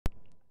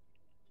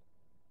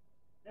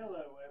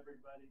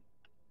everybody.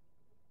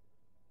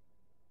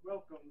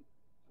 Welcome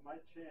to my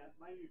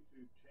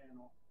YouTube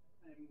channel.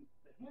 I'm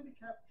the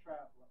Handicapped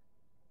Traveler.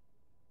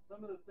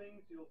 Some of the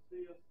things you'll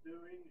see us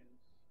doing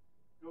is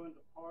going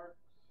to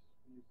parks,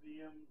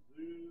 museums,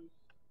 zoos,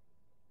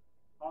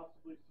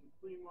 possibly some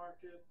flea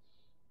markets,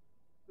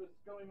 just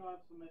going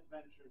on some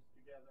adventures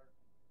together.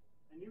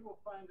 And you will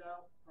find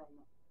out from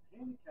a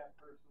handicapped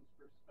person's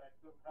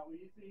perspective how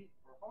easy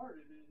or hard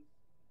it is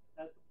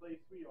at the place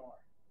we are.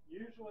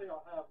 Usually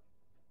I'll have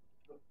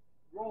the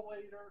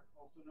rollator,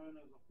 also known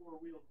as a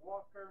four-wheeled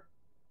walker.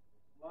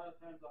 A lot of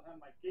times I'll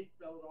have my gait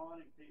belt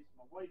on in case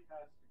my wife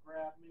has to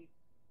grab me.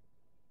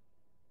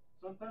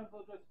 Sometimes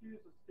I'll just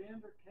use a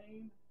standard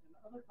cane, and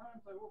other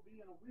times I will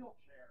be in a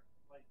wheelchair,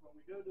 like when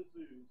we go to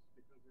zoos,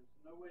 because there's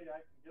no way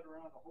I can get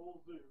around the whole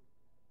zoo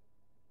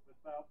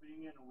without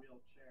being in a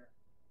wheelchair.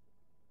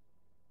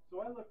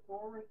 So I look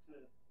forward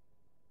to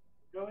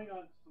going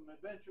on some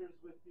adventures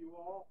with you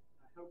all.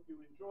 I hope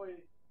you enjoy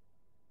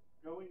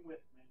going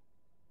with me.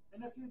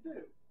 And if you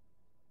do,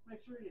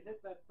 make sure you hit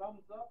that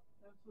thumbs up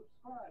and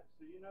subscribe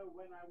so you know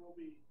when I will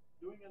be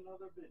doing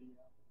another video.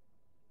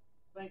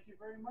 Thank you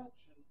very much,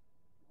 and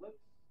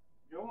let's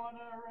go on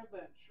our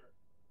adventure.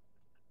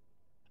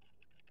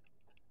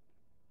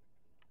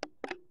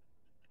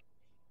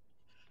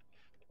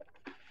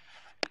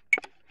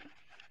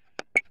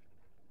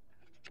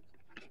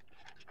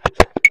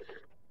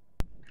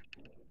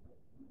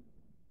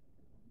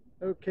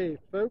 Okay,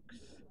 folks,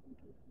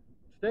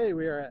 today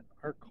we are at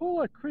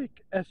Arcola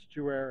Creek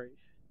Estuary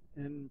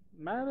in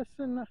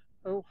Madison,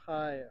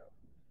 Ohio.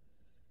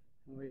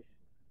 We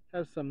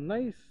have some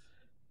nice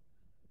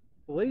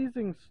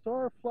blazing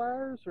star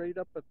flowers right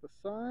up at the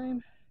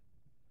sign,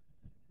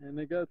 and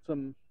they got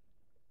some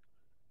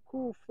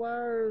cool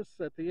flowers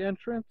at the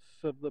entrance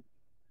of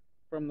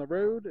from the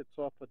road. It's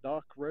off a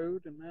dock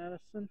road in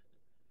Madison,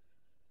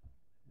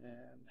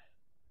 and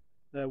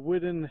the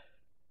wooden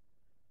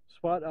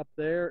spot up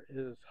there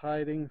is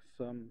hiding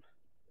some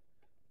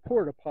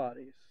porta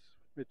potties,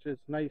 which is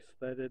nice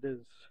that it is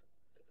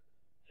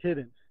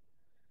hidden.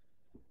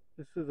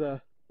 This is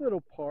a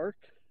little park.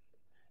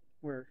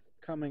 We're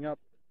coming up,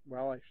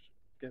 well, I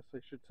guess I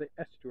should say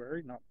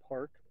estuary, not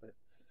park, but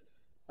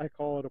I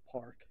call it a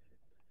park.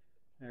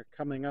 They're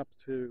coming up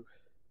to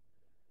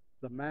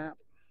the map.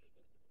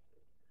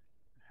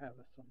 I have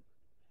some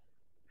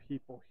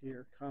people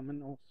here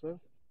coming also.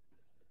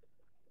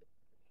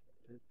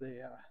 They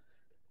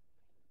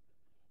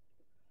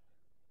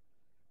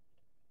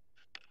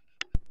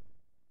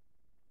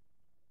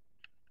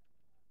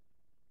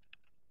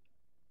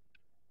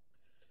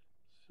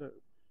so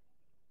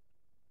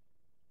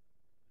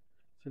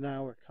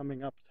now we're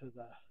coming up to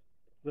the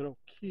little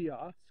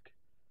kiosk,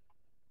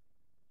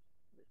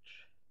 which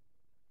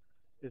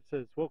it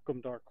says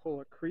 "Welcome to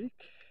Arcola Creek,"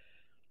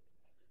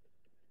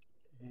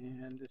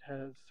 and it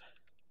has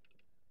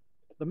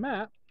the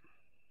map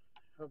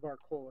of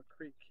Arcola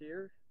Creek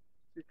here.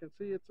 As you can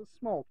see, it's a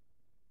small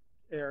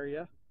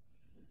area,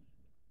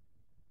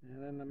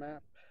 and then the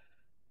map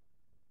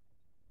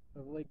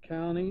of Lake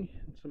County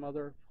and some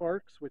other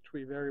parks, which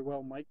we very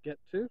well might get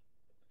to.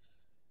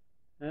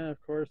 And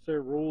of course, there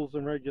are rules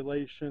and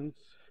regulations.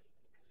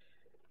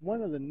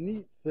 One of the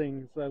neat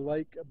things I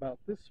like about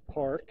this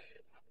park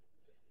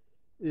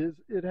is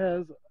it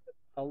has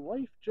a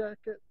life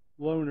jacket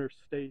loaner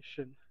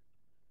station.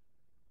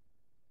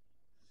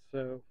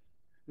 So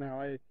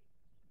now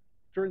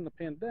during the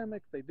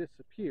pandemic they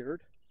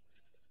disappeared,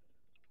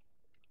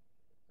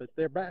 but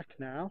they're back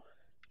now.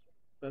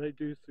 But I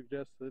do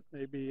suggest that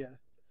maybe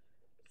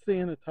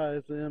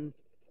sanitize them.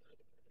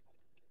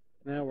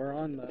 Now we're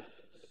on the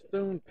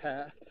stone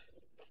path,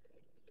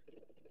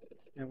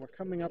 and we're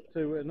coming up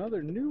to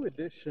another new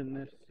addition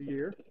this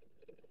year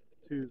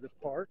to the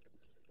park,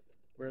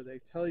 where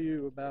they tell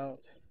you about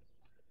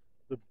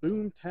the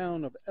boom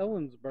town of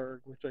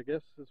Ellensburg, which I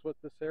guess is what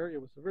this area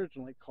was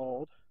originally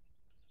called.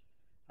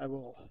 I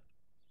will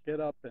get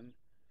up, and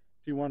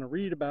if you want to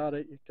read about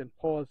it, you can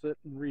pause it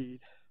and read.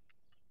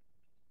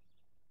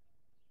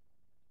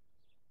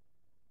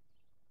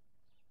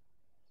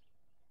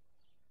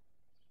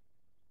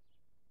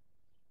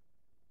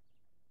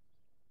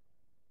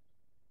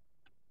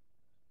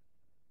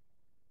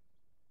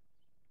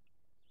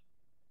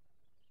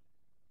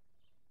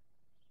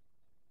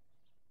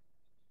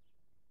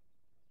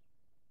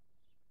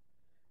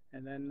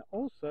 And then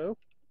also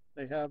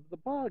they have the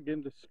bog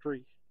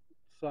industry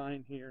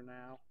sign here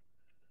now,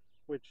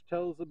 which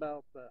tells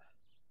about the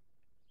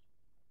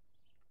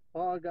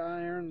bog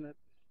iron that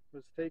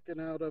was taken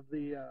out of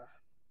the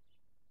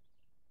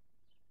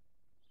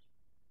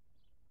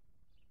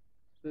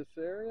this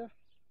area.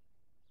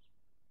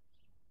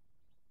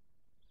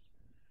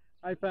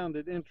 I found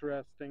it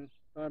interesting.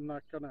 I'm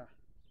not gonna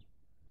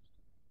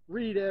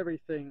read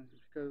everything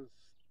because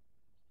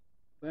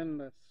then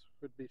this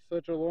would be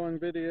such a long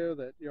video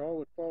that y'all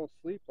would fall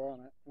asleep on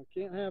it. We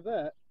can't have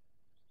that,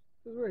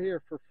 because we're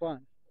here for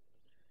fun.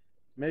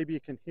 Maybe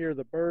you can hear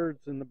the birds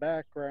in the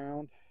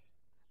background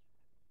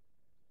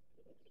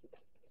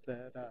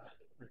that are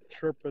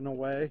chirping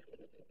away.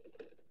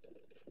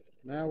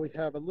 Now we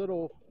have a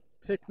little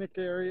picnic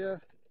area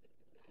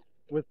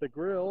with the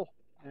grill,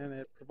 and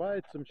it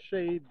provides some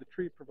shade. The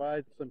tree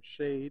provides some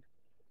shade,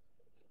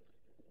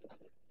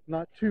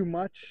 not too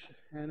much,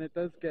 and it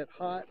does get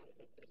hot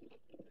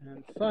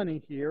and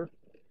sunny here,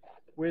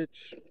 which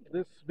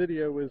this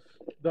video was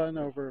done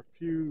over a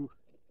few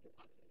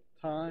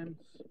times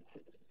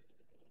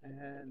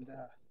and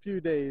a few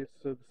days.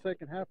 So the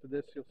second half of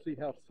this, you'll see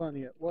how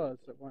sunny it was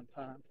at one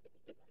time.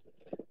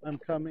 I'm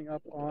coming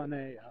up on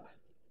a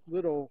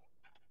little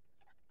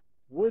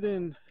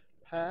wooden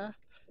path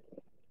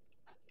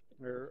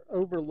or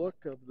overlook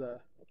of the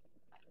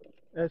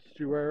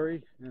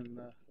estuary, and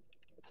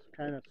it's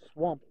kind of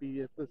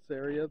swampy at this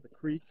area, the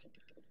creek,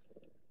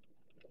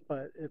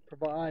 but it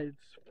provides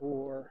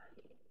for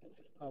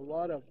a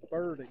lot of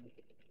birding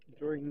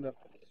during the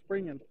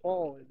spring and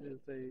fall. It is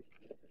a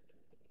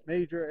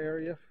major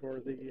area for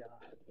the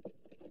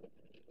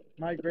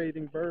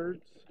migrating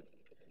birds.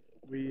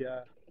 We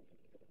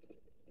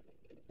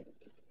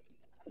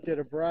get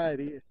a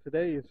variety.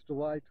 Today is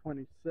July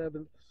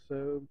 27th,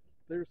 so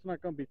there's not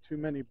going to be too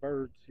many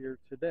birds here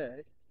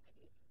today.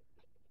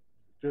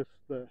 Just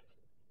the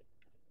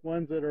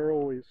ones that are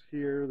always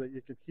here that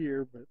you can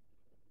hear, but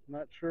I'm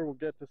not sure we'll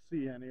get to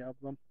see any of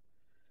them.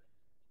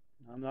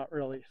 I'm not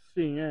really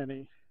seeing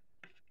any.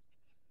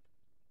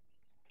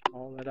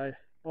 All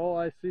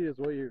I see is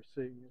what you're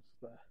seeing is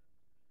the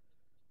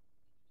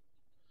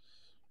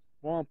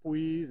swamp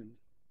weed and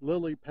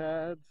lily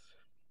pads.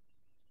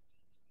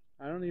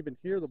 I don't even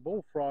hear the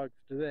bullfrogs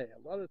today.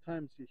 A lot of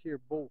times you hear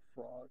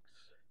bullfrogs.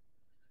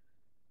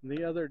 And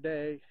the other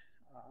day,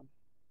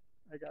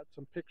 I got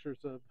some pictures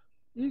of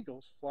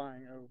eagles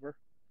flying over.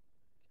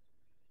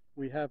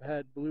 We have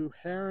had blue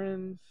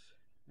herons,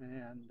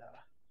 and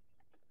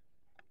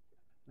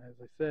as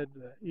I said,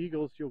 the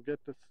eagles you'll get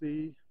to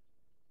see.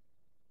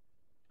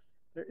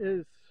 There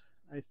is,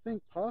 I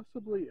think,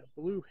 possibly a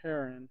blue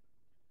heron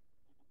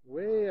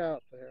way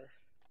out there.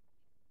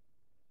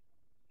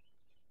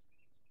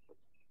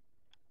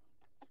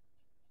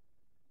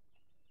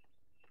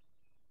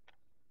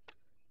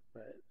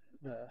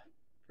 But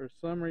for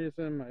some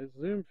reason my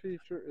zoom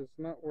feature is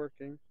not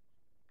working.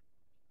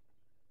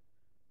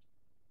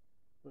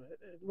 But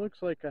it looks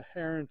like a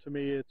heron to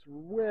me. It's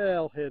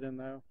well hidden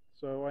though,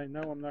 so I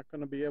know I'm not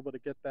going to be able to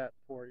get that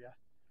for you.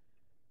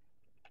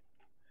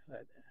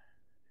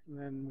 And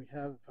then we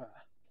have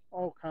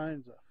all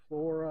kinds of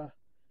flora.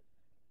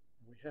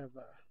 We have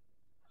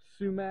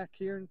sumac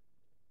here,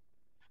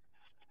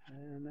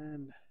 and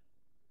then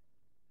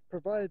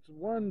provides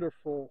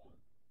wonderful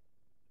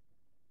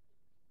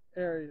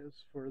areas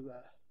for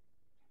the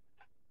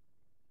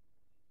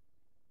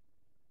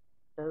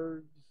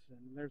birds.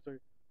 And I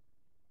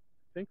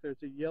think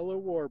there's a yellow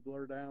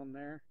warbler down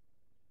there,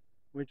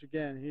 which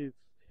again, he's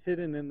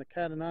hidden in the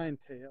cat o' nine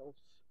tails.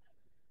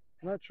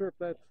 I'm not sure if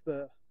that's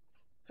the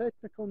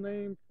technical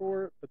name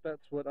for it, but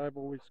that's what I've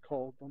always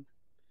called them.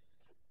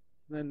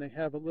 And then they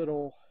have a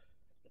little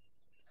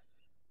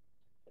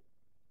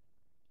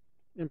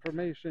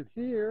information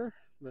here,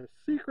 the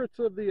secrets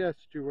of the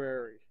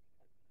estuary,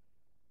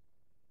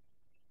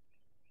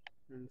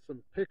 and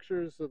some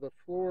pictures of the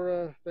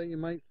flora that you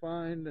might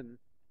find, and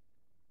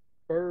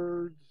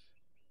birds,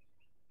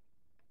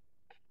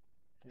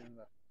 and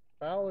the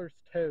Fowler's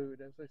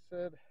toad. As I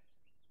said,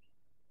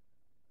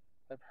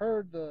 I've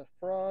heard the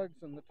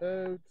frogs and the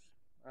toads.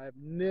 I've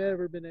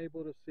never been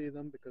able to see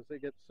them because they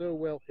get so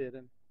well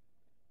hidden.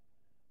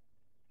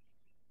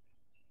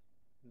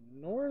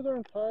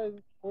 Northern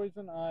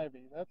poison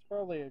ivy. That's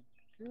probably a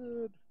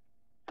good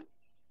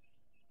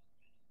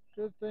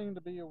thing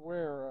to be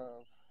aware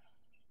of.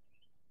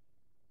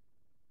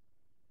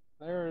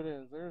 There it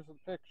is. There's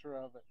a picture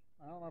of it.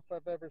 I don't know if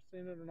I've ever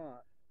seen it or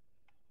not.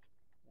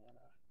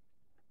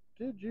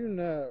 Did you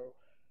know?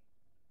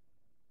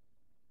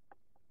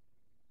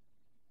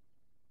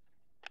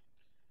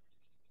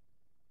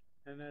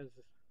 And as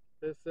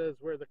this says,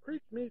 where the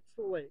creek meets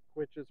the lake,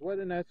 which is what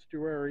an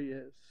estuary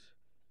is.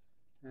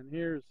 And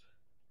here's,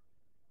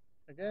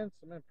 again,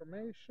 some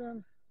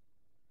information.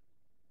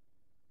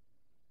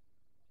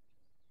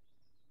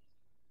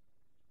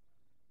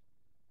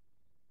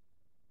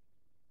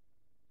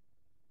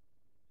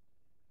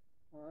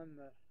 On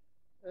the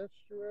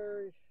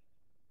estuary.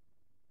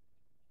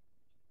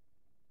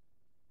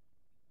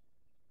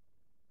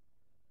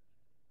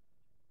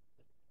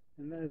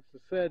 And as I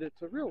said,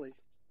 it's a really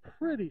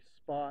pretty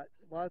spot.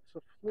 Lots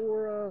of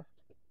flora,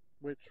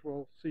 which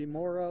we'll see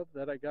more of,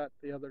 that I got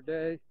the other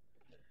day.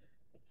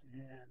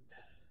 And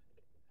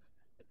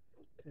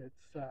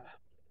it's, as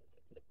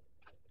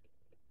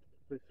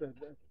I said,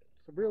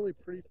 it's a really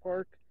pretty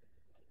park.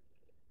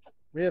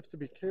 We have to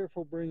be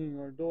careful bringing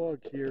our dog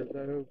here,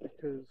 though,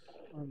 because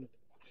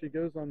she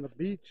goes on the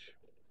beach.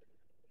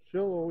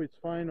 She'll always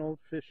find old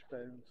fish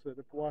bones that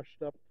have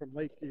washed up from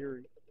Lake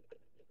Erie.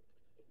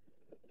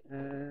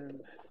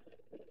 And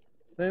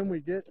then we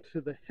get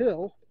to the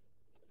hill,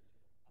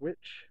 which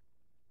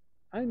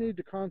I need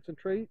to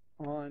concentrate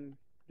on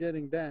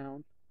getting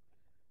down,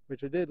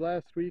 which I did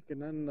last week,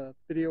 and then the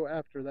video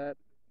after that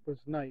was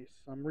nice.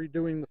 I'm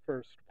redoing the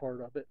first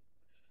part of it.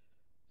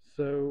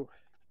 So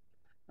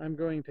I'm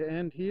going to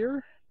end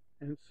here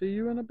and see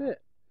you in a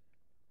bit.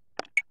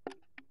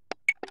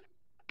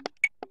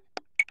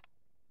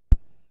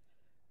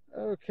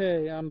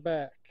 Okay, I'm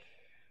back.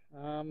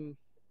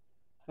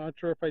 Not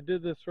sure if I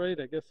did this right.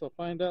 I guess I'll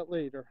find out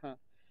later, huh?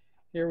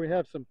 Here we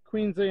have some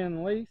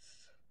Queensland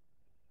lace.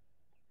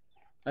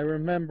 I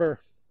remember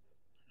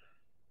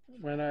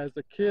when I was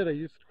a kid, I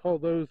used to call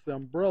those the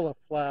umbrella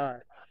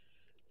flower,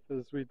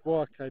 because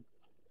I'd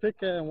pick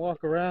it and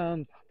walk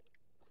around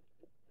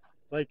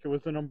like it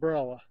was an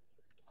umbrella.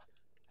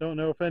 Don't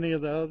know if any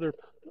of the other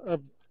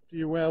of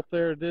you out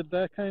there did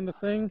that kind of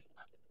thing,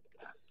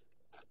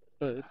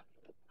 but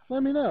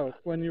let me know if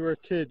when you were a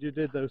kid you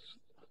did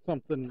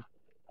something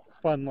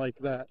fun like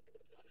that.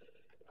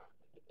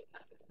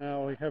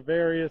 Now we have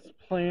various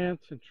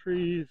plants and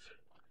trees.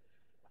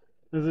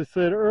 As I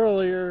said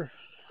earlier,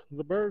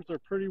 the birds are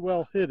pretty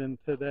well hidden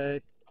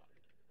today.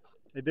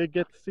 I did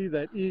get to see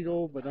that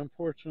eagle, but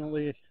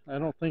unfortunately I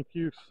don't think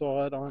you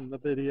saw it on the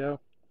video,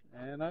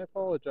 and I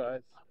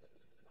apologize.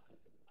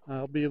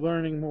 I'll be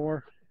learning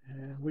more.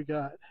 And we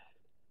got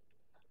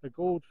a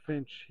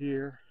goldfinch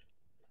here.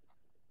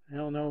 I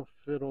don't know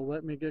if it'll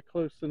let me get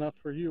close enough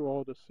for you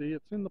all to see.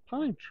 It's in the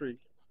pine tree.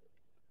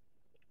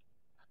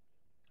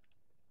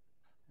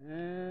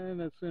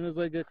 And as soon as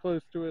I get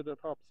close to it, it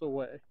hops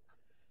away.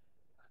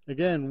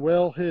 Again,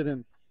 well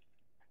hidden.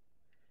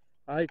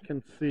 I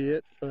can see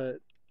it, but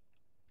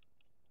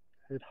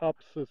it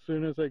hops as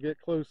soon as I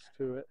get close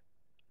to it.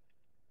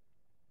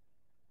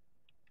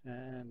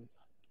 And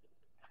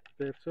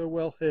they're so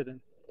well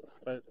hidden.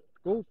 But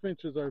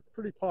goldfinches are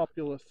pretty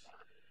populous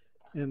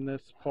in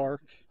this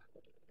park.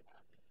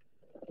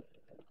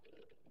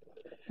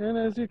 And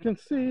as you can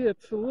see,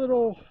 it's a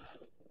little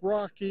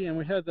rocky, and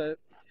we had that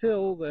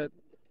hill that,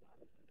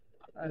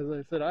 as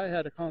I said, I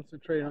had to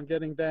concentrate on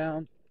getting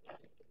down.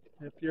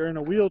 If you're in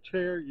a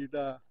wheelchair,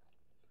 your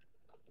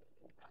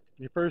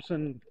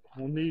person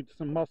will need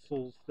some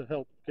muscles to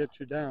help get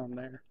you down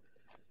there.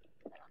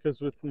 Because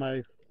with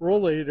my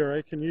rollator,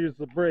 I can use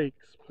the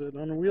brakes, but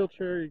on a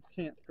wheelchair, you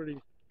can't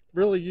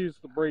really use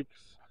the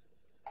brakes,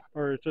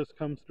 or it just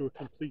comes to a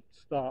complete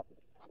stop.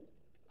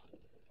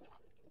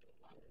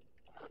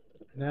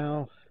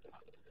 Now,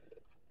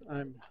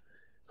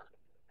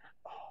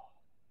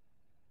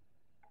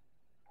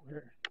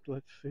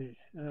 let's see,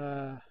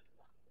 can't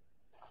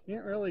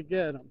really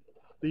get them.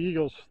 The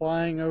eagle's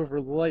flying over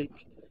the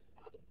lake,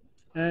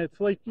 and it's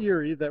Lake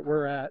Erie that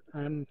we're at.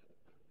 I'm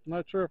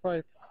not sure if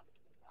I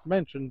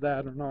mentioned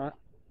that or not.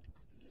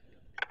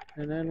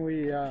 And then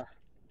we're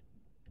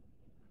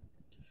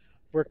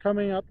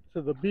coming up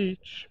to the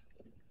beach,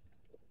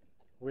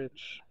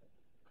 which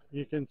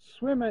you can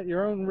swim at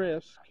your own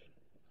risk.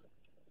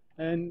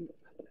 And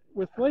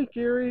with Lake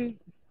Erie,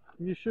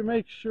 you should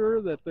make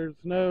sure that there's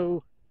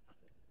no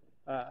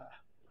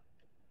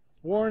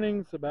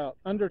warnings about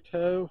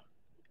undertow.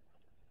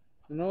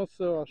 And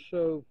also, I'll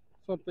show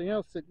something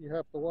else that you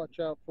have to watch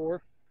out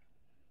for,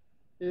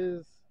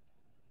 is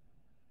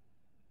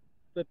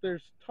that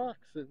there's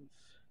toxins,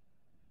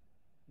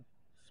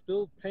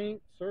 spilled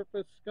paint,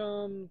 surface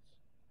scums.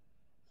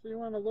 So you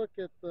want to look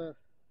at the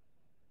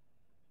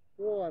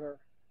water.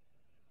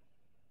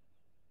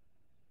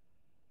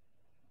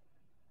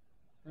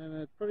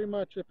 And pretty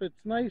much, if it's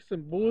nice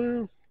and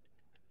blue,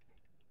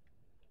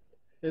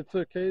 it's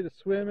okay to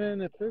swim in.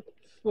 If it's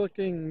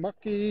looking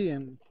mucky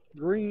and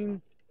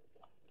green,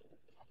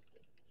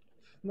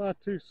 it's not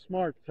too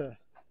smart to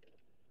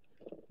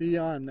be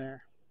on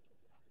there.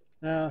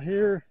 Now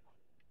here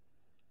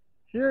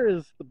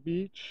is the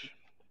beach.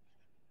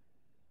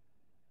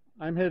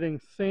 I'm hitting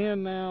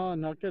sand now,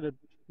 and I'll get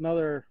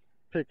another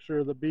picture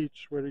of the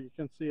beach where you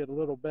can see it a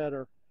little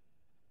better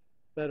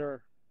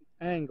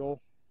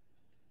angle.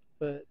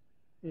 But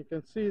you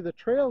can see the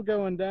trail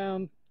going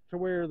down to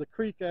where the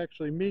creek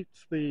actually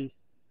meets the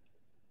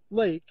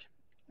lake,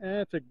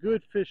 and it's a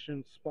good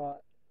fishing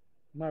spot.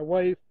 My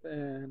wife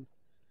and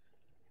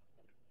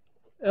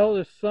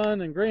eldest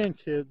son and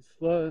grandkids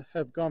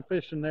have gone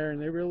fishing there,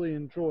 and they really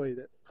enjoyed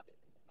it.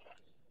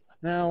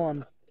 Now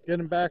I'm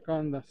getting back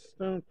on the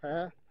stone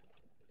path,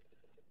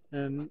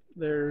 and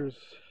there's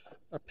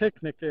a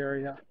picnic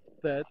area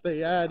that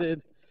they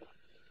added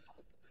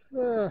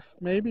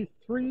maybe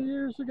 3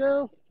 years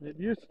ago. It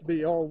used to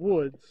be all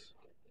woods,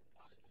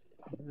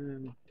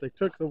 and they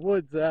took the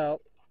woods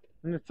out.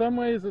 And in some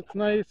ways it's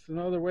nice, in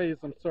other ways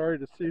I'm sorry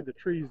to see the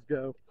trees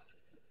go.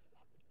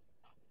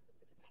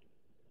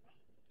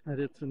 And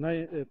it's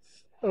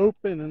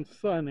open and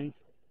sunny,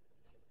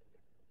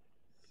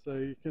 so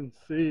you can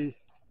see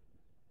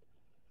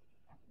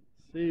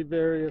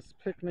various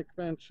picnic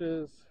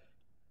benches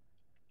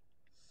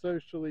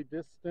socially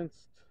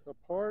distanced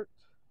apart.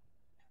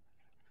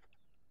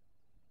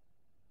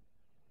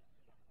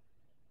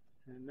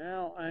 And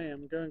now I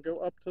am going to go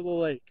up to the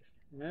lake,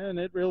 and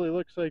it really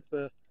looks like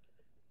the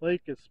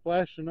lake is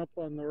splashing up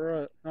on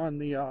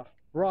the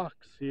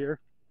rocks here.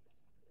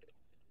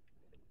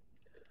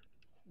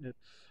 The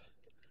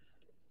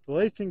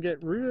lake can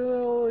get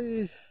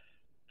really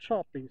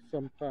choppy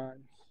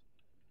sometimes.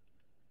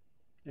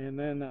 And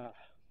then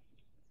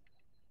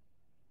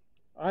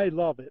I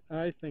love it.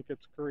 I think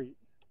it's great.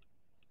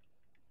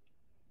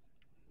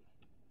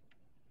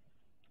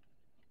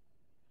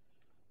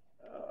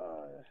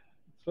 Uh,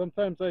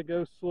 Sometimes I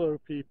go slow,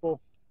 people.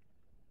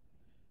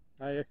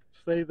 I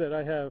say that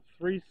I have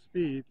 3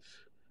 speeds: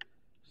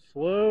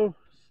 slow,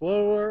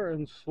 slower,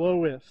 and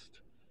slowest.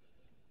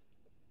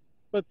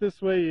 But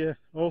this way you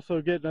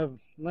also get a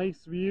nice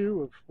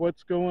view of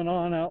what's going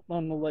on out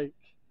on the lake.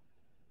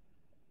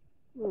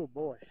 Oh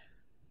boy.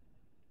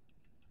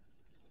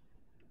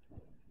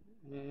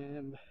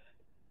 And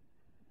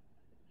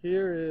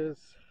here is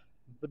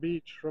the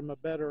beach from a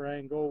better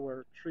angle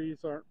where trees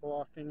aren't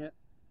blocking it.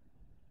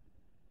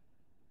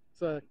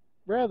 It's a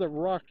rather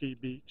rocky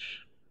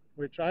beach,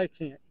 which I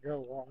can't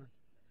go on.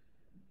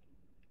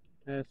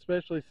 And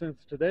especially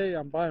since today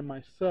I'm by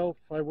myself,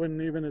 I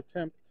wouldn't even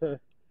attempt to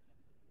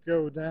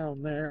go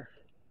down there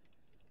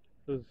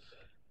because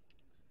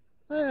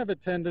I have a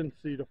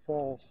tendency to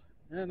fall,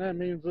 and that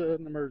means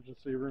an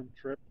emergency room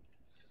trip.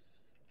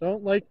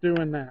 Don't like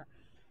doing that.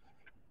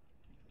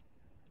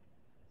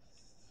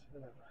 So,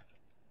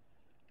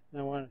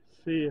 I want to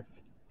see if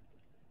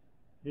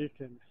you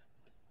can,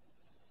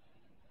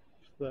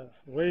 if the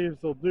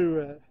waves will do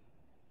it,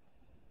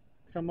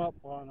 come up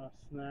on us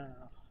now.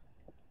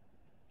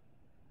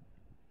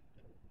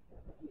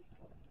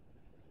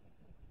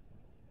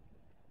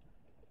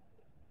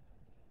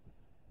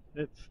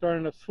 It's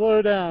starting to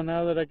slow down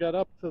now that I got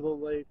up to the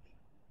lake.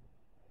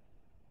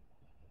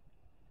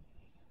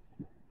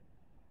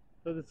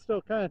 But it's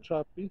still kind of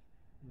choppy.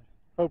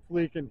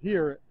 Hopefully you can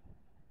hear it.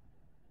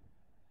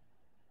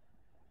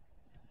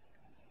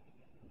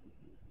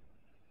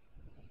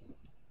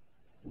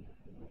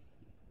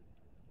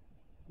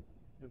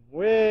 And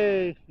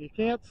way, you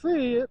can't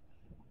see it,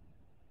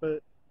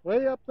 but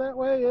way up that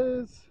way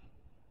is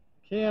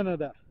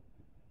Canada.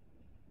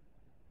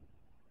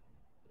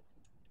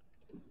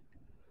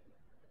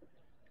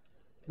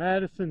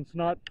 Madison's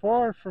not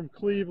far from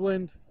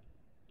Cleveland.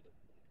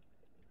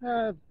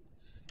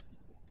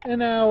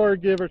 An hour,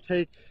 give or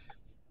take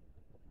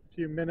a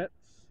few minutes.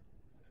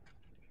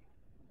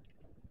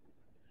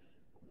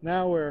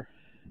 Now we're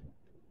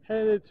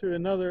headed to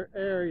another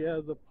area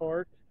of the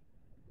park.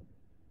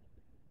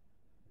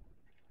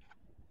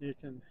 You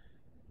can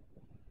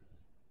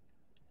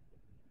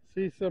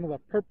see some of the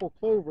purple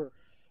clover.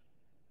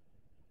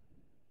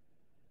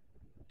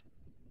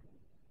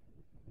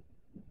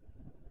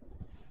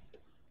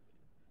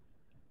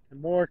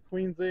 And more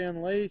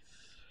Queensland lace.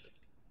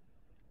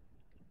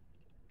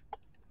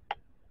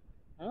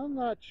 I'm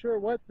not sure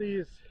what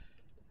these,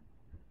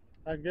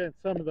 I'm getting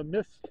some of the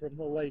mist from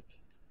the lake.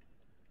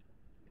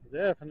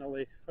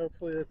 Definitely.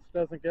 Hopefully this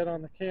doesn't get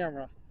on the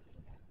camera.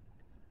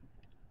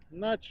 I'm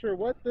not sure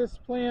what this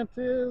plant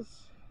is.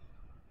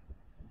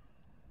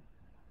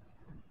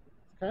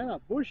 It's kind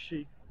of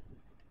bushy.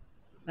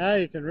 Now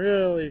you can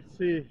really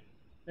see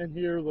and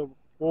hear the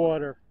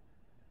water,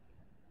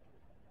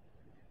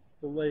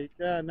 the lake.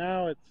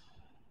 Now it's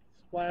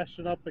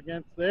splashing up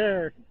against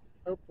there.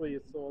 Hopefully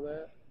you saw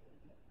that.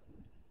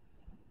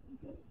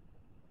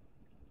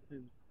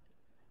 And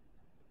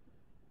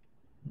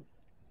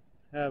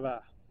have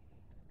a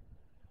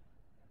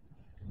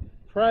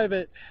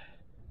private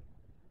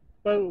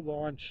boat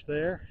launch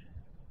there.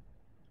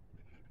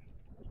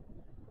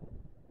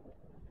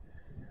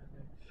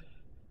 It's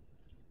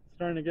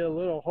starting to get a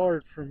little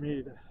hard for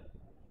me to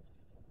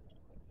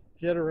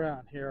get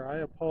around here. I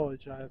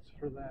apologize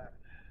for that.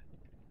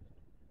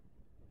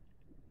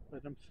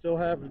 But I'm still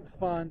having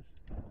fun.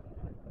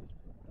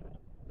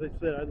 As I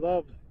said, I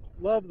love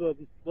the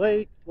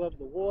lake, love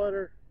the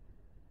water.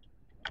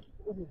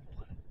 Ooh.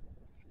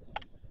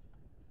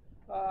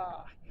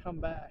 Come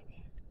back.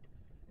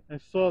 I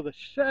saw the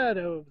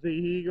shadow of the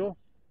eagle,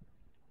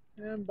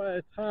 and by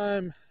the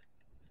time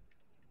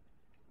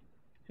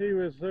he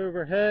was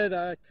overhead,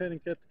 I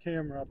couldn't get the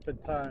camera up in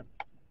time.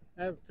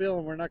 I have a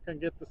feeling we're not going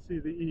to get to see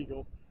the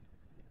eagle.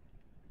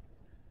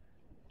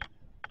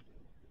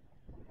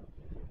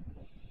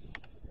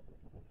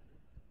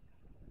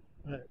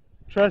 But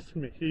trust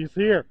me, he's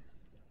here.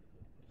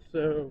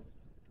 So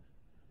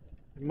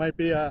it might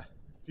be if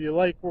you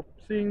like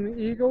seeing the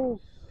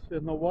eagles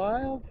in the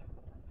wild,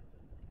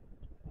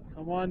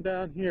 come on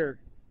down here.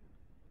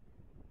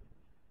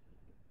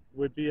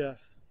 Would be a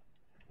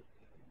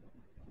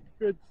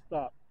good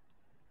stop.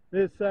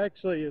 This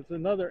actually is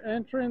another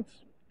entrance,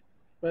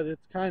 but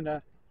it's kind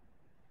of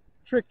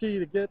tricky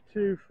to get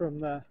to from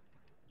the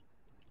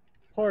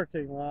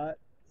parking lot,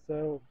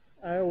 so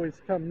I always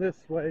come this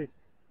way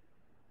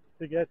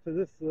to get to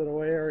this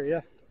little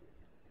area.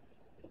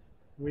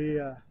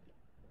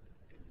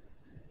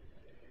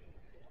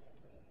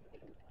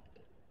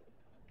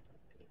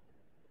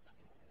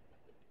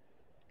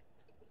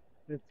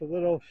 It's a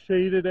little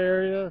shaded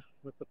area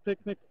with a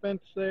picnic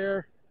bench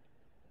there,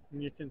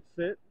 and you can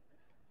sit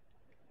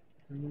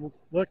and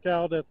look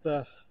out at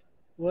the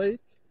lake.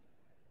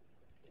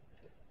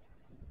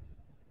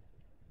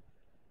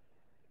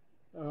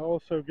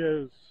 Also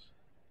goes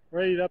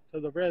right up to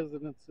the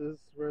residences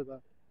where the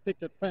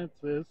picket fence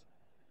is.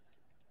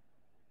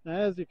 Now,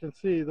 as you can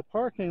see, the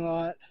parking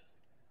lot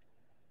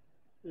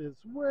is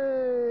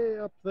way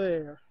up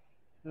there,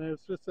 and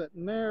it's just that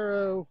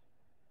narrow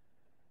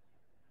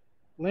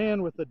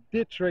land with a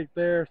ditch right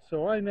there,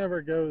 so I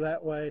never go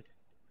that way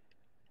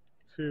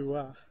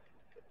to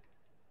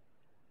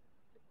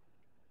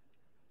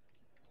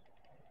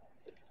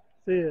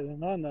see it.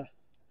 And on the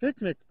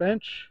picnic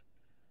bench,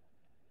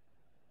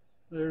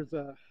 there's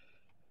a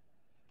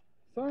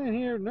sign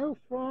here: no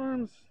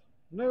farms,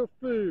 no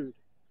food.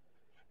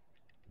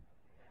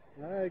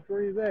 I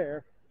agree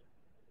there.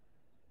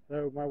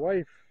 So my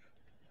wife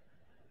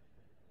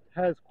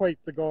has quite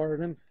the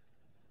garden,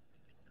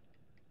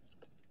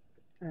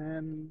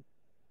 and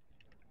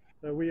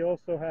so we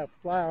also have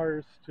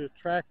flowers to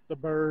attract the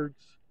birds.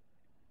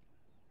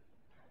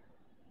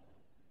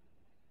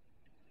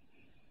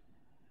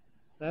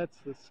 That's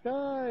the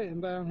sky,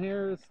 and down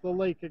here is the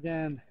lake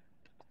again.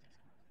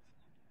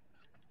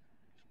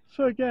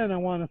 So again, I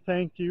want to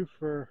thank you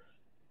for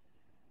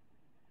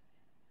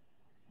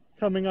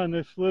coming on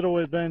this little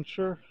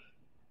adventure.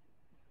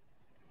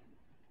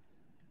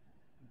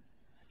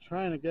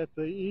 Trying to get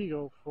the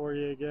eagle for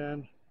you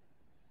again.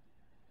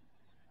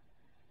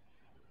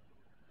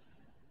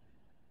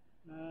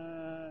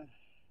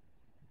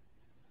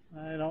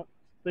 I don't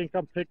think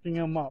I'm picking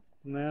him up.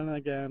 And then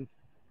again.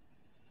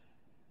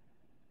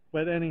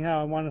 But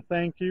anyhow, I want to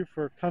thank you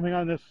for coming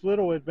on this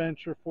little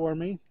adventure for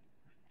me.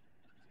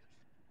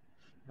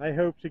 I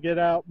hope to get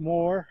out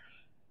more.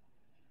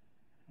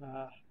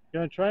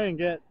 Going to try and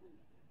get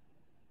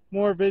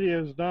more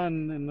videos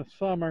done in the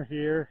summer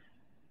here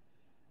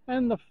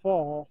and the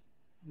fall.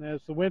 And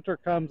as the winter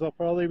comes, I'll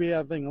probably be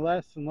having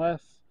less and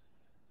less.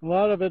 A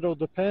lot of it will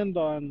depend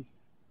on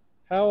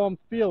how I'm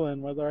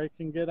feeling, whether I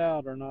can get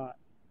out or not.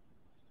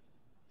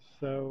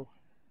 So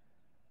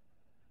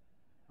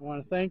I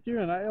want to thank you,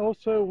 and I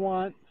also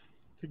want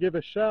to give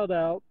a shout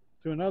out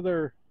to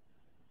another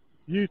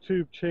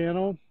YouTube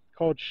channel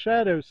called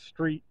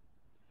Shadowstreet.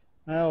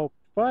 I'll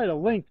provide a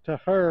link to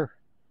her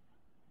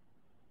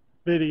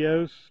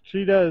videos.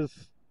 She does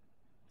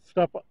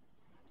stuff a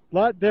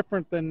lot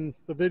different than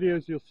the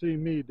videos you'll see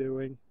me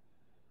doing.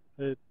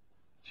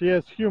 She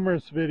has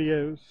humorous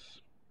videos,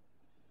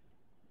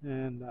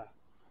 and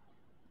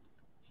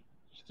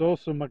she's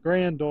also my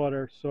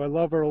granddaughter, so I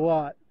love her a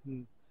lot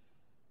and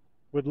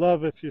would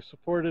love if you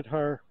supported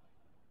her.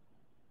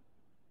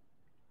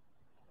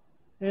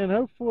 And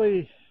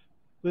hopefully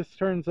this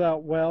turns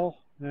out well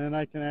and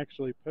I can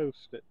actually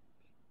post it.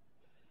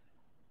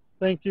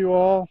 Thank you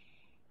all.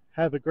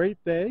 Have a great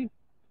day.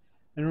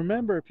 And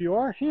remember, if you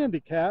are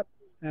handicapped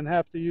and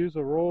have to use a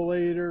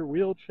rollator,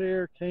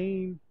 wheelchair,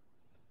 cane,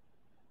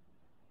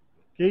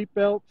 gait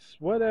belts,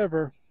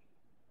 whatever,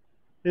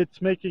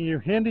 it's making you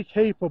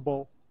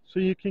handy-capable so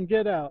you can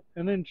get out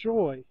and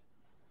enjoy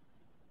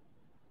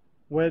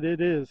what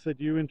it is that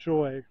you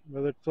enjoy.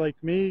 Whether it's like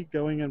me,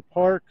 going in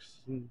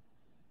parks and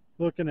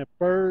looking at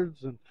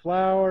birds and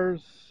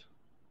flowers,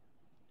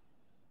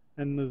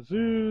 and the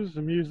zoos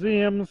and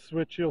museums,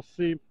 which you'll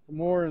see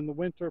more in the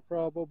winter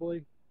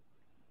probably,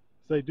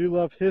 because I do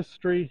love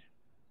history.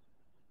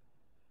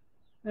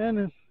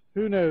 And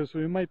who knows,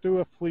 we might do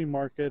a flea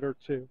market or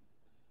two.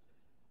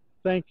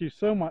 Thank you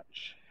so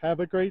much. Have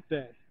a great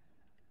day.